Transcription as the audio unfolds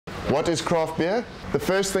What is craft beer? The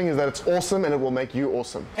first thing is that it's awesome and it will make you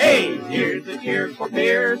awesome. Hey, here's a cheer for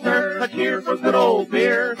beer, sir, a cheer for good old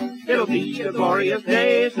beer. It'll be a glorious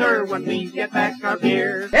day, sir, when we get back our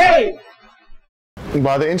beer. Hey!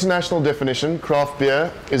 By the international definition, craft beer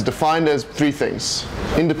is defined as three things: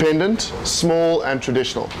 independent, small, and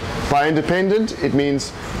traditional. By independent, it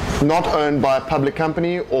means not owned by a public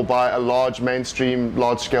company or by a large mainstream,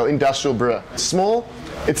 large-scale industrial brewer. Small,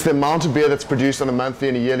 it's the amount of beer that's produced on a monthly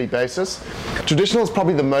and a yearly basis. Traditional is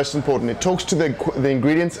probably the most important. It talks to the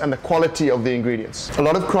ingredients and the quality of the ingredients. A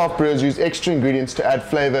lot of craft brewers use extra ingredients to add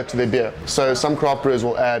flavor to their beer. So some craft brewers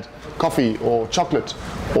will add coffee or chocolate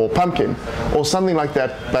or pumpkin or something like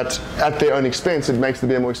that, but at their own expense. It makes the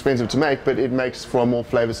beer more expensive to make, but it makes for a more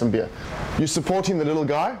flavorsome beer. You're supporting the little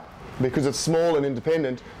guy because it's small and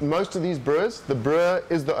independent. Most of these brewers, the brewer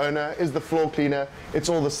is the owner, is the floor cleaner, it's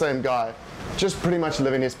all the same guy, just pretty much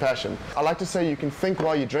living his passion. I like to say you can think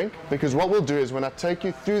while you drink, because what we'll do is when I take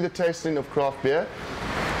you through the tasting of craft beer,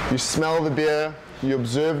 you smell the beer, you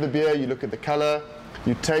observe the beer, you look at the color,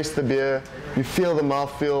 you taste the beer, you feel the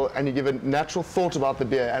mouthfeel, and you give a natural thought about the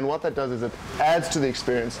beer. And what that does is it adds to the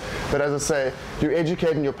experience. But as I say, you're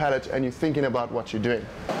educating your palate and you're thinking about what you're doing.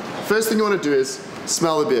 First thing you want to do is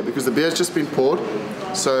smell the beer, because the beer's just been poured.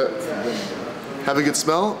 So have a good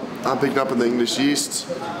smell. I'm picking up on the English yeast,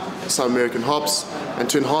 some American hops, and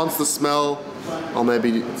to enhance the smell, I'll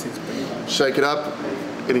maybe shake it up.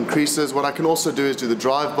 It increases. What I can also do is do the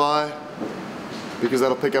drive-by, because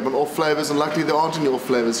that'll pick up on all flavors, and luckily there aren't any all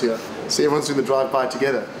flavors here. So everyone's doing the drive-by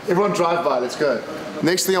together. Everyone drive-by, let's go.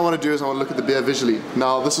 Next thing I want to do is I want to look at the beer visually.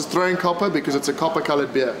 Now this is throwing copper because it's a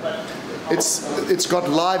copper-colored beer. It's got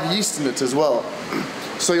live yeast in it as well.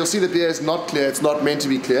 So you'll see the beer is not clear, it's not meant to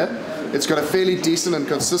be clear. It's got a fairly decent and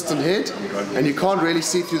consistent head, and you can't really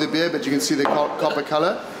see through the beer, but you can see the copper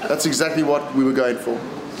color. That's exactly what we were going for.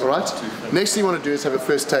 Alright? Next thing you want to do is have a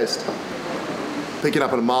first taste. Picking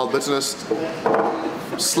up on a mild bitterness,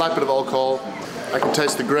 slight bit of alcohol. I can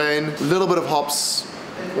taste the grain, a little bit of hops,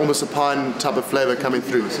 almost a pine type of flavor coming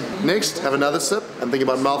through. Next, have another sip and think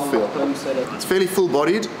about mouthfeel. It's fairly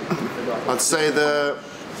full-bodied. I'd say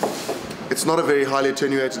it's not a very highly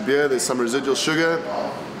attenuated beer. There's some residual sugar.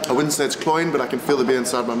 I wouldn't say it's cloying, but I can feel the beer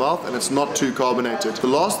inside my mouth, and it's not too carbonated. The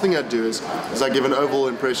last thing I do is I give an overall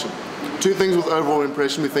impression. Two things with overall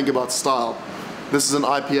impression: we think about style. This is an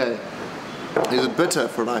IPA. Is it bitter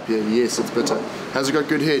for an IPA? Yes, it's bitter. Has it got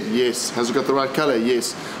good head? Yes. Has it got the right color?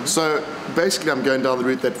 Yes. So basically I'm going down the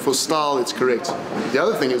route that for style it's correct. The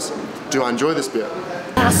other thing is, do I enjoy this beer?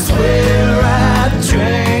 I swear I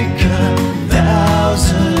drank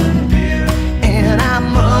 1,000 beer, and I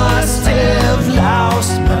must have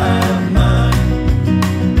lost my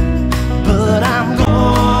mind. But I'm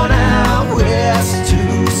going out west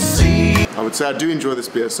to see. I would say I do enjoy this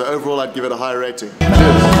beer, so overall I'd give it a high rating.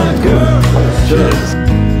 Cheers.